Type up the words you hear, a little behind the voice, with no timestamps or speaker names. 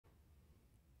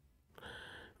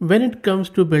When it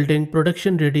comes to building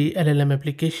production-ready LLM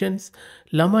applications,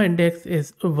 Llama Index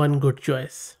is one good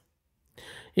choice.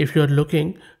 If you are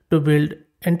looking to build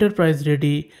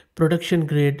enterprise-ready,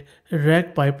 production-grade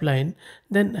RAG pipeline,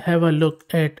 then have a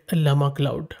look at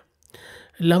LlamaCloud.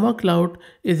 LlamaCloud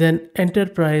is an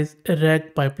enterprise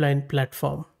RAG pipeline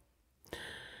platform.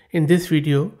 In this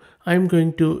video, I am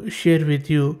going to share with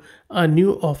you a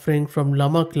new offering from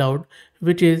LlamaCloud,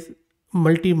 which is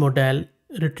Multimodal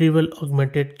Retrieval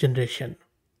Augmented Generation.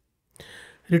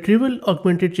 Retrieval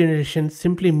augmented generation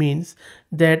simply means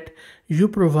that you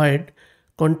provide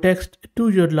context to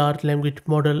your large language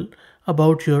model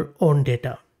about your own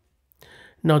data.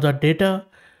 Now, the data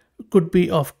could be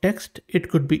of text, it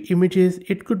could be images,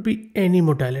 it could be any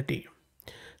modality.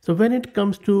 So when it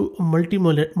comes to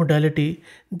multimodality,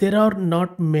 there are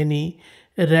not many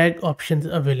RAG options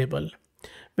available.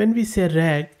 When we say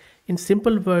RAG, in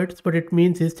simple words, what it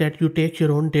means is that you take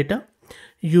your own data,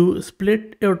 you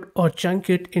split it or chunk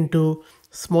it into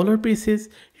smaller pieces,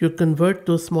 you convert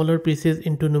those smaller pieces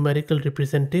into numerical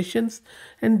representations,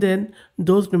 and then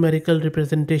those numerical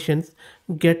representations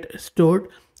get stored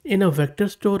in a vector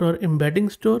store or embedding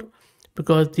store,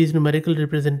 because these numerical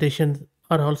representations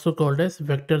are also called as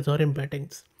vectors or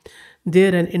embeddings.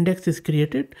 There an index is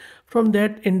created. From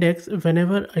that index,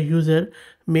 whenever a user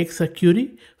makes a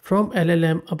query from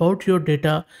LLM about your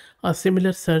data, a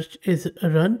similar search is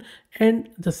run and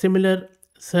the similar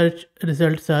search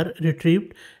results are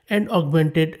retrieved and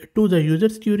augmented to the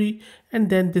user's query,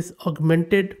 and then this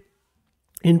augmented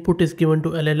input is given to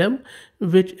LLM,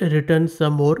 which returns a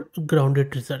more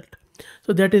grounded result.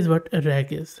 So that is what a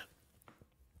RAG is.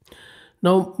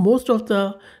 Now, most of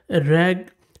the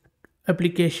RAG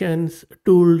applications,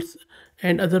 tools,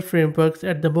 and other frameworks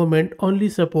at the moment only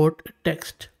support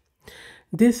text.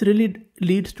 This really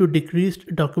leads to decreased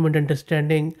document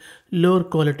understanding, lower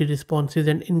quality responses,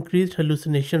 and increased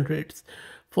hallucination rates.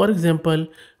 For example,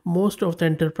 most of the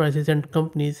enterprises and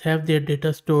companies have their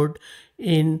data stored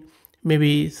in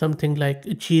maybe something like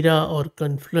Jira or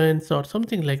Confluence or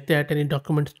something like that, any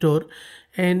document store.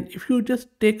 And if you just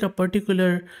take a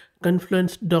particular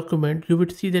Confluence document, you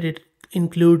would see that it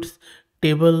includes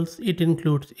tables, it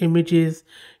includes images,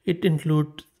 it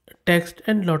includes text,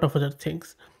 and a lot of other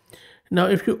things. Now,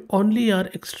 if you only are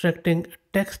extracting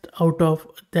text out of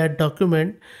that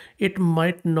document, it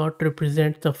might not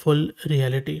represent the full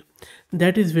reality.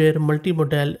 That is where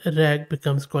multimodal RAG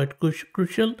becomes quite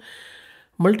crucial.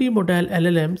 Multimodal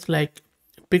LLMs like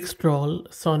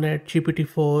Pixtrol, Sonnet,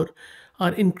 GPT-4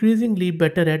 are increasingly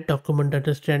better at document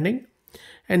understanding.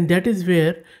 And that is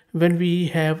where, when we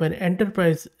have an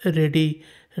enterprise ready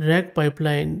RAG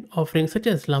pipeline offering such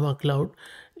as LlamaCloud,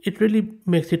 it really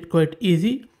makes it quite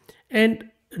easy and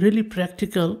really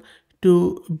practical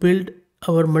to build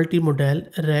our multimodal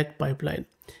RAG pipeline.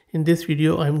 In this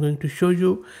video, I'm going to show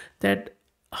you that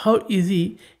how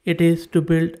easy it is to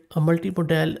build a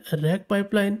multimodal RAG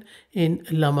pipeline in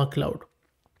LlamaCloud.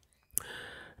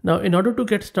 Now, in order to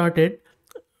get started,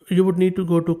 you would need to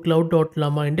go to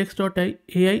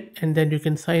cloud.llamaindex.ai, and then you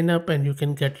can sign up and you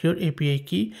can get your API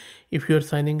key. If you're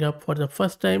signing up for the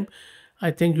first time,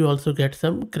 I think you also get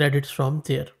some credits from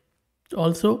there.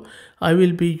 Also, I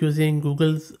will be using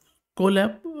Google's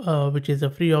Colab, which is a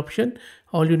free option.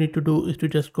 All you need to do is to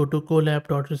just go to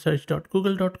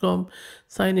colab.research.google.com,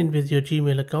 sign in with your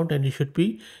Gmail account, and you should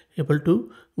be good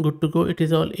to go. It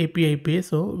is all API based,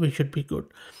 so we should be good.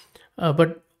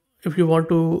 But if you want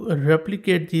to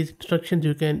replicate these instructions,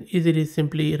 you can easily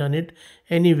simply run it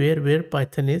anywhere where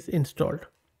Python is installed.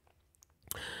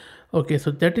 Okay, so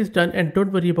that is done, and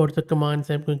don't worry about the commands.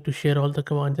 I'm going to share all the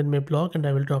commands in my blog, and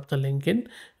I will drop the link in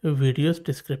video's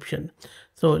description.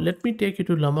 So let me take you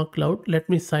to LlamaCloud. Let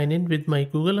me sign in with my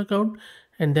Google account,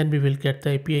 and then we will get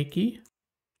the API key.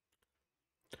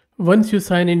 Once you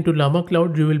sign into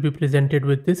LlamaCloud, you will be presented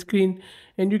with this screen,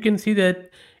 and you can see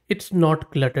that it's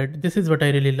not cluttered. This is what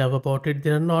I really love about it.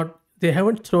 They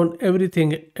haven't thrown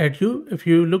everything at you. If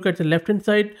you look at the left hand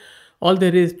side, all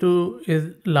there is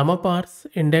llama parse,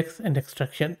 index, and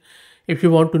extraction. If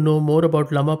you want to know more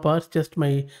about llama parse, just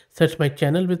search my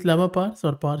channel with llama parse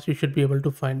or parse, you should be able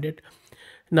to find it.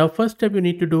 Now, first step you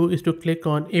need to do is to click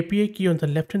on API key on the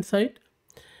left hand side,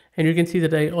 and you can see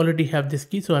that I already have this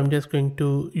key, so I'm just going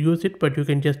to use it, but you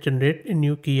can just generate a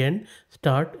new key and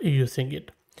start using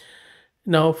it.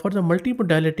 Now, for the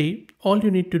multimodality, all you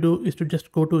need to do is to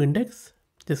just go to index,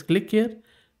 just click here,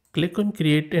 click on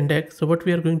create index. So what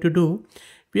we are going to do,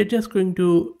 we are just going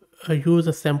to use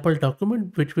a sample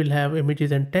document which will have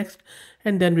images and text,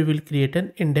 and then we will create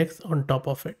an index on top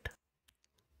of it.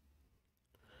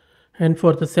 And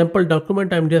for the sample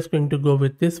document, I'm just going to go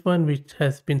with this one, which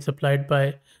has been supplied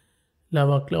by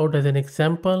LlamaCloud as an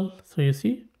example. So you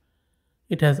see,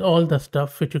 it has all the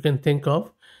stuff which you can think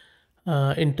of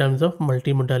in terms of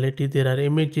multimodality. There are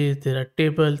images, there are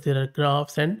tables, there are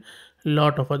graphs, and a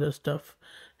lot of other stuff.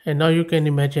 And now you can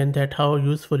imagine that how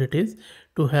useful it is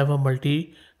to have a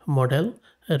multi-model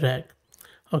RAG.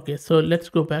 Okay, so let's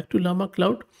go back to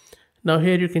LlamaCloud. Now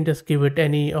here you can just give it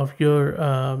any of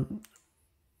your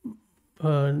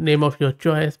name of your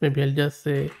choice. Maybe I'll just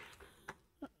say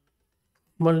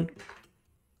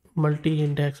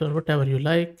multi-index or whatever you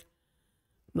like.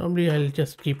 Normally I'll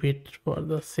just keep it for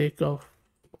the sake of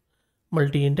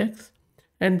multi-index.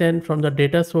 And then from the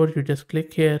data source, you just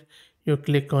click here, you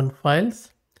click on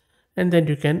files, and then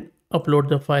you can upload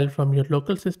the file from your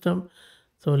local system.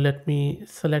 So let me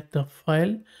select the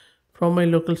file from my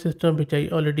local system, which I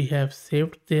already have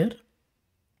saved there.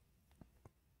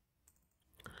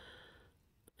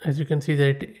 As you can see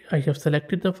that I have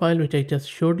selected the file which I just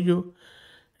showed you,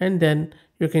 and then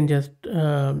you can just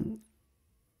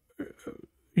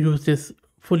use this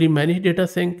fully managed data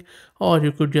sync, or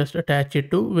you could just attach it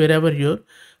to wherever your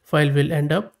file will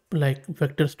end up, like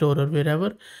vector store or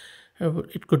wherever.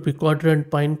 It could be quadrant,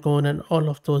 pinecone, and all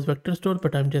of those vector stores,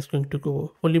 but I'm just going to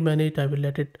go fully managed. I will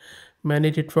let it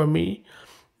manage it for me.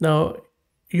 Now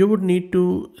you would need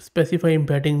to specify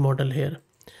embedding model here.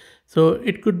 So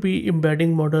it could be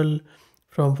embedding model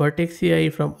from Vertex AI,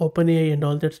 from OpenAI, and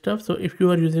all that stuff. So if you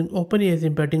are using OpenAI's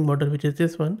embedding model, which is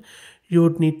this one, you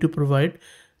would need to provide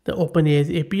the OpenAI's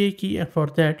API key, and for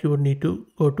that you would need to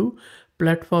go to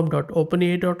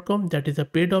platform.openai.com. That is a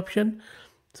paid option.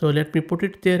 So let me put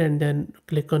it there and then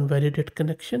click on validate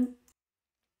connection.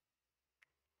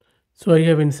 So I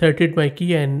have inserted my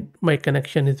key and my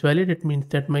connection is valid. It means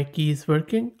that my key is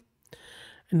working.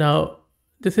 Now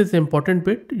this is the important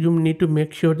bit. You need to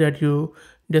make sure that you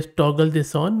just toggle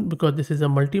this on, because this is a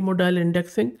multimodal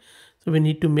indexing. So we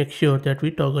need to make sure that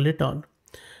we toggle it on.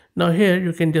 Now here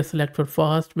you can just select for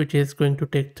fast, which is going to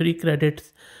take 3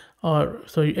 credits, or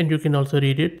so, and you can also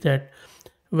read it that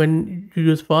when you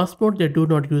use fast mode, they do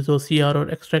not use OCR or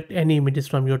extract any images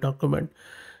from your document.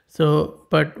 So,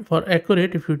 but for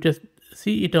accurate, if you just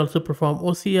see, it also perform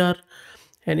OCR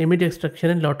and image extraction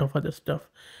and lot of other stuff.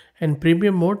 And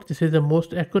premium mode, this is the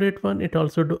most accurate one. It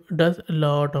also does a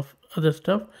lot of other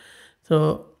stuff.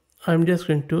 So I'm just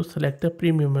going to select the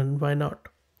premium one. Why not?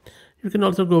 You can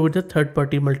also go with the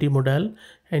third-party multimodal,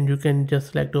 and you can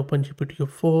just select OpenGPT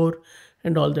 4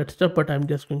 and all that stuff, but I'm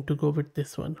just going to go with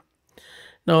this one.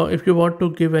 Now, if you want to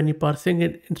give any parsing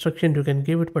instruction, you can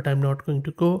give it, but I'm not going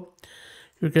to go.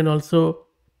 You can also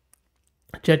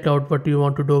check out what you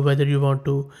want to do, whether you want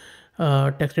to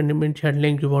text and image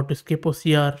handling, you want to skip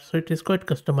OCR. So it is quite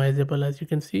customizable, as you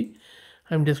can see.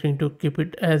 I'm just going to keep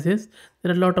it as is.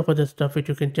 There are a lot of other stuff which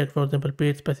you can check, for example,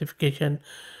 page specification.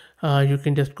 You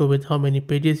can just go with how many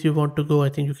pages you want to go. I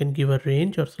think you can give a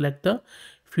range or select the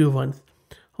few ones.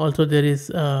 Also, there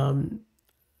is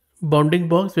bounding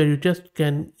box where you just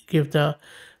can give the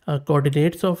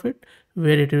coordinates of it,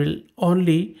 where it will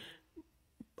only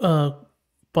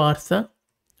parse the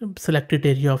selected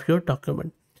area of your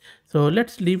document. So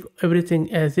let's leave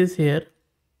everything as is here.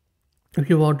 If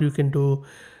you want, you can do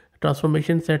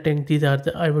transformation setting. These are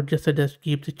the, I would just suggest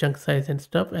keep the chunk size and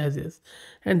stuff as is,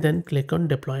 and then click on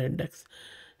deploy index,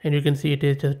 and you can see it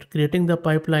is just creating the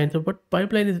pipeline. So what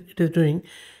pipeline is it is doing,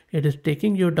 it is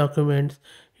taking your documents,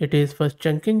 it is first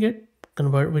chunking it,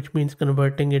 which means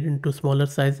converting it into smaller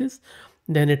sizes,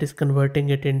 then it is converting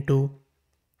it into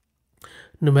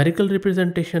numerical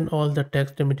representation, all the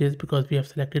text images, because we have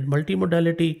selected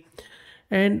multimodality.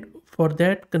 And for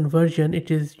that conversion, it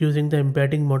is using the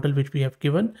embedding model which we have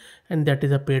given, and that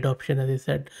is a paid option, as I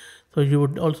said. So you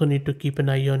would also need to keep an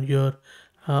eye on your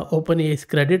OpenAI's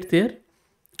credit there.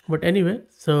 But anyway,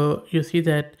 so you see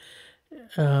that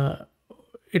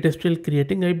it is still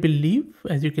creating, I believe.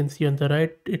 As you can see on the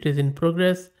right, it is in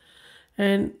progress,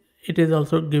 and it is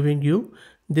also giving you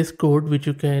this code which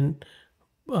you can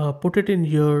put it in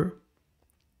your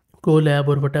Colab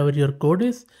or whatever your code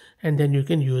is, and then you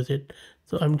can use it.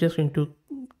 So I'm just going to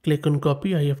click on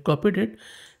copy. I have copied it.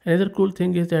 Another cool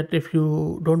thing is that if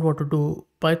you don't want to do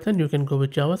Python, you can go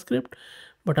with JavaScript,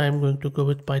 but I'm going to go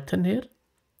with Python here.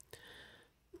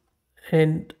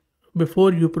 And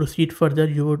before you proceed further,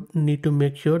 you would need to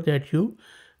make sure that you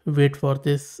wait for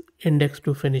this index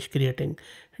to finish creating,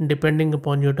 and depending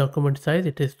upon your document size,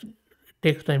 it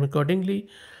takes time accordingly,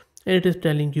 and it is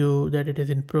telling you that it is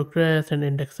in progress, and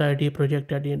index ID,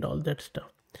 project ID, and all that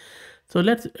stuff. So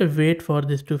let's wait for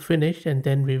this to finish, and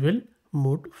then we will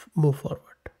move forward.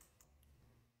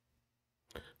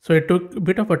 So it took a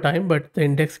bit of a time, but the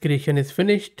index creation is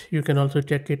finished. You can also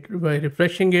check it by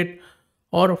refreshing it,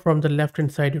 or from the left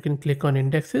hand side, you can click on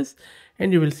indexes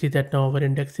and you will see that now our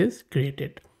index is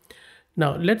created.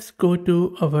 Now let's go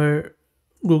to our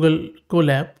Google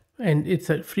Colab, and it's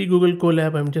a free Google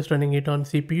Colab. I'm just running it on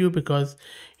CPU because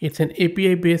it's an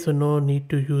API based, so no need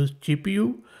to use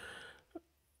GPU.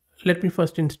 Let me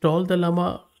first install the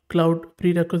Llama Cloud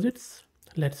prerequisites.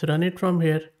 Let's run it from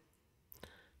here.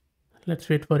 Let's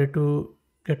wait for it to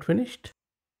get finished.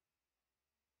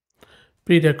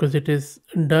 Prerequisite is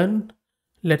done.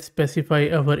 Let's specify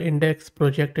our index,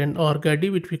 project and org ID,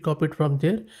 which we copied from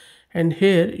there. And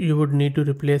here you would need to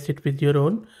replace it with your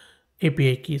own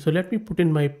API key. So let me put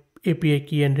in my API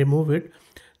key and remove it.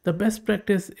 The best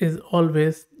practice is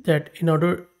always that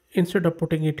instead of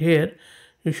putting it here,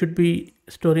 you should be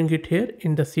storing it here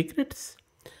in the secrets.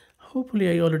 Hopefully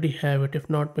I already have it. If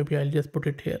not, maybe I'll just put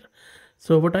it here.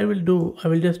 So what I will do, I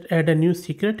will just add a new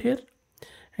secret here,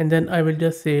 and then I will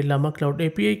just say LlamaCloud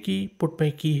API key, put my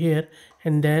key here,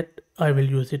 and that I will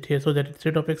use it here, so that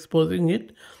instead of exposing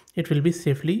it, it will be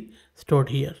safely stored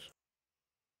here.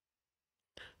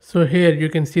 So here you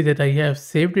can see that I have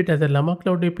saved it as a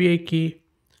LlamaCloud API key,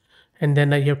 and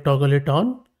then I have toggled it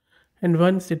on. And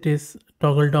once it is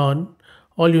toggled on,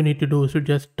 all you need to do is to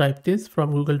just type this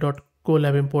from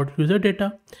google.colab import user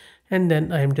data, and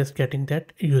then I am just getting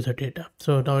that user data.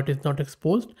 So now it is not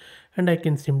exposed, and I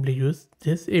can simply use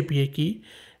this API key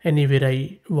anywhere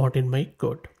I want in my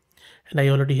code. And I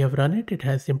already have run it. It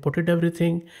has imported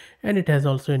everything, and it has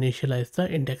also initialized the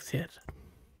index here.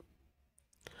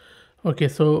 Okay,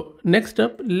 so next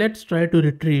up, let's try to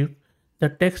retrieve the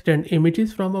text and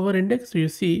images from our index. So you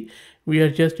see, we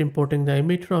are just importing the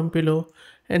image from below,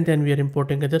 and then we are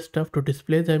importing other stuff to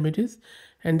display the images,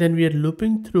 and then we are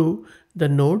looping through the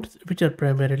nodes, which are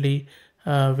primarily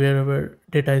wherever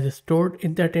data is stored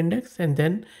in that index, and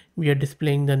then we are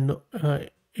displaying the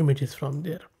images from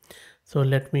there. So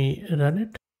let me run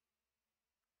it.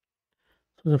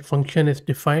 So the function is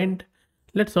defined.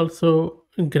 Let's also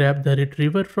grab the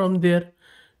retriever from there,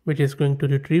 which is going to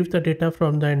retrieve the data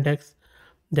from the index.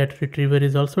 That retriever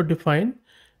is also defined.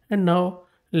 And now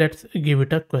let's give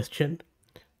it a question.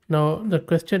 Now the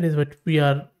question is what we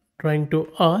are trying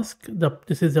to ask.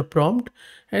 This is a prompt,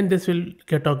 and this will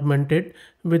get augmented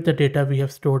with the data we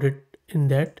have stored it in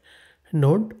that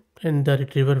node, and the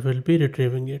retriever will be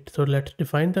retrieving it. So let's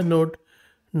define the node.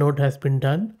 Node has been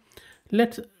done.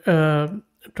 Let's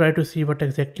try to see what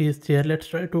exactly is there. Let's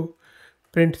try to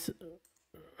print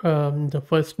the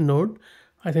first node.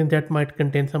 I think that might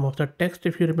contain some of the text,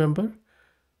 if you remember.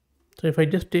 So if I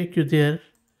just take you there,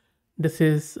 this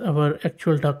is our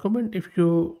actual document, if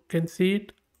you can see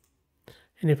it.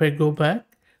 And if I go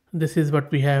back, this is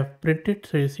what we have printed.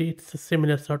 So you see it's a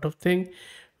similar sort of thing,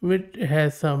 which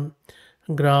has some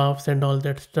graphs and all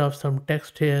that stuff, some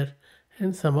text here,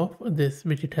 and some of this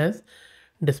which it has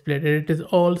displayed. And it is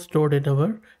all stored in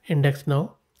our index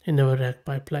now in our RAG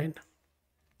pipeline.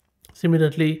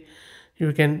 Similarly,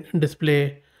 you can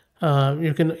display,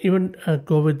 you can even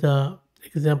go with the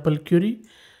example query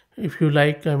if you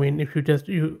like. I mean, if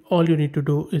all you need to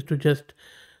do is to just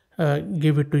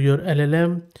give it to your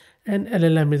LLM, and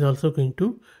LLM is also going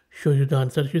to show you the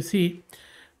answers. You see,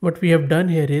 what we have done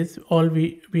here is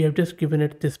we have just given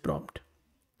it this prompt,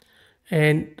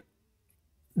 and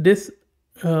this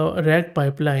RAG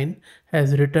pipeline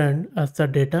has returned us the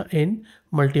data in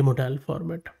multimodal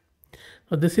format.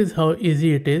 So this is how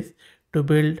easy it is to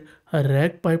build a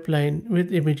RAG pipeline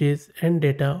with images and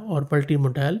data or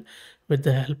multimodal with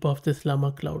the help of this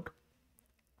LlamaCloud.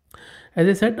 As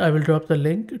I said, I will drop the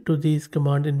link to these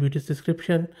commands in video's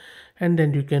description, and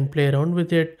then you can play around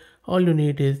with it. All you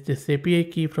need is this API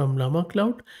key from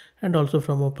LlamaCloud and also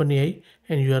from OpenAI,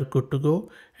 and you are good to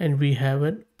go. And we have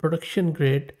a production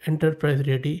grade, enterprise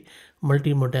ready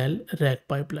multimodal RAG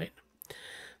pipeline.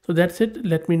 So that's it.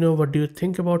 Let me know what do you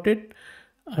think about it.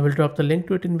 I will drop the link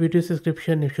to it in video's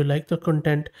description. If you like the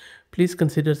content, please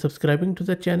consider subscribing to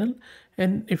the channel.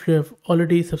 And if you have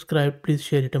already subscribed, please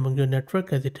share it among your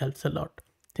network as it helps a lot.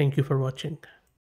 Thank you for watching.